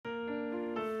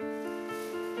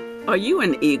Are you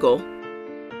an eagle?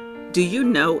 Do you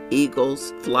know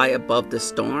eagles fly above the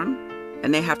storm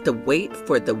and they have to wait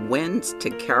for the winds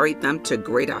to carry them to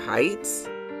greater heights?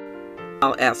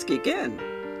 I'll ask again.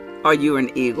 Are you an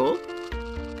eagle?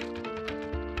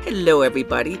 Hello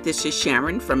everybody, this is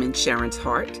Sharon from In Sharon's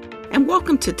Heart, and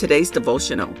welcome to today's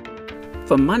devotional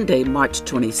for Monday, March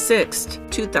 26th,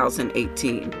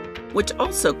 2018, which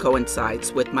also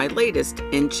coincides with my latest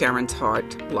In Sharon's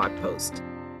Heart blog post.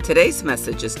 Today's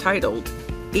message is titled,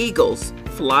 Eagles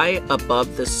Fly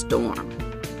Above the Storm.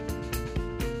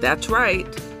 That's right.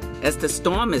 As the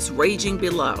storm is raging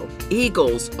below,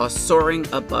 eagles are soaring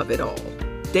above it all.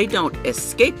 They don't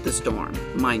escape the storm,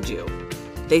 mind you.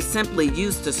 They simply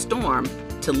use the storm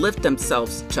to lift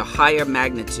themselves to higher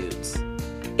magnitudes.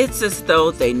 It's as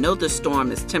though they know the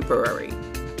storm is temporary,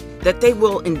 that they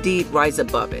will indeed rise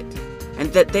above it,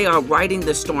 and that they are riding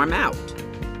the storm out.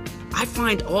 I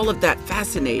find all of that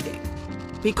fascinating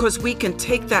because we can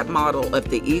take that model of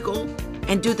the eagle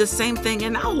and do the same thing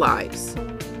in our lives.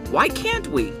 Why can't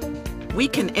we? We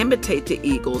can imitate the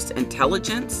eagle's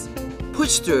intelligence,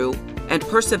 push through, and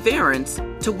perseverance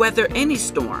to weather any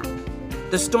storm,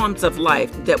 the storms of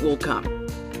life that will come.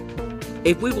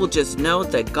 If we will just know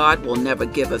that God will never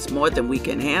give us more than we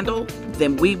can handle,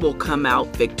 then we will come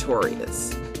out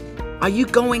victorious. Are you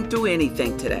going through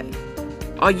anything today?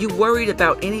 Are you worried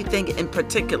about anything in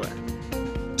particular?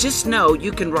 Just know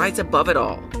you can rise above it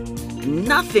all.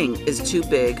 Nothing is too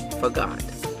big for God.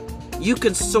 You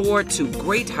can soar to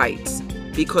great heights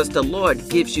because the Lord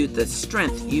gives you the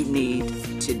strength you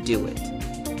need to do it.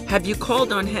 Have you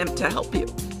called on Him to help you,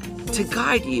 to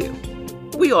guide you?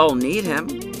 We all need Him.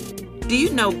 Do you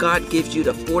know God gives you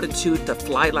the fortitude to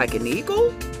fly like an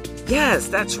eagle? Yes,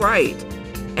 that's right.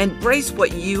 Embrace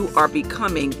what you are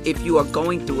becoming if you are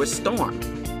going through a storm,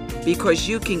 because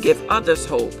you can give others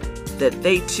hope that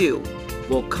they too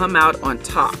will come out on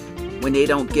top when they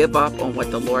don't give up on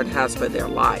what the Lord has for their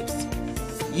lives.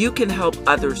 You can help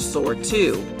others soar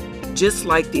too, just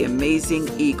like the amazing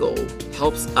eagle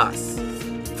helps us.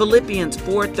 Philippians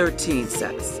 4:13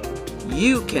 says,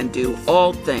 you can do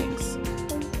all things,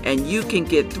 and you can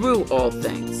get through all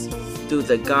things through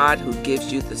the God who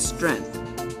gives you the strength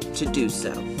to do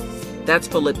so. That's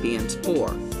Philippians 4,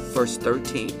 verse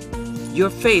 13. Your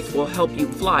faith will help you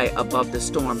fly above the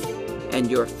storm,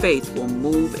 and your faith will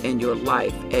move in your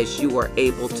life as you are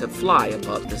able to fly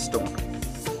above the storm.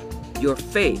 Your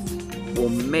faith will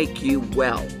make you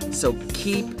well, so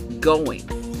keep going.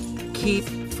 Keep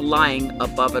flying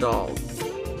above it all.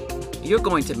 You're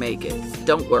going to make it.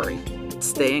 Don't worry.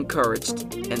 Stay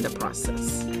encouraged in the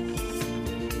process.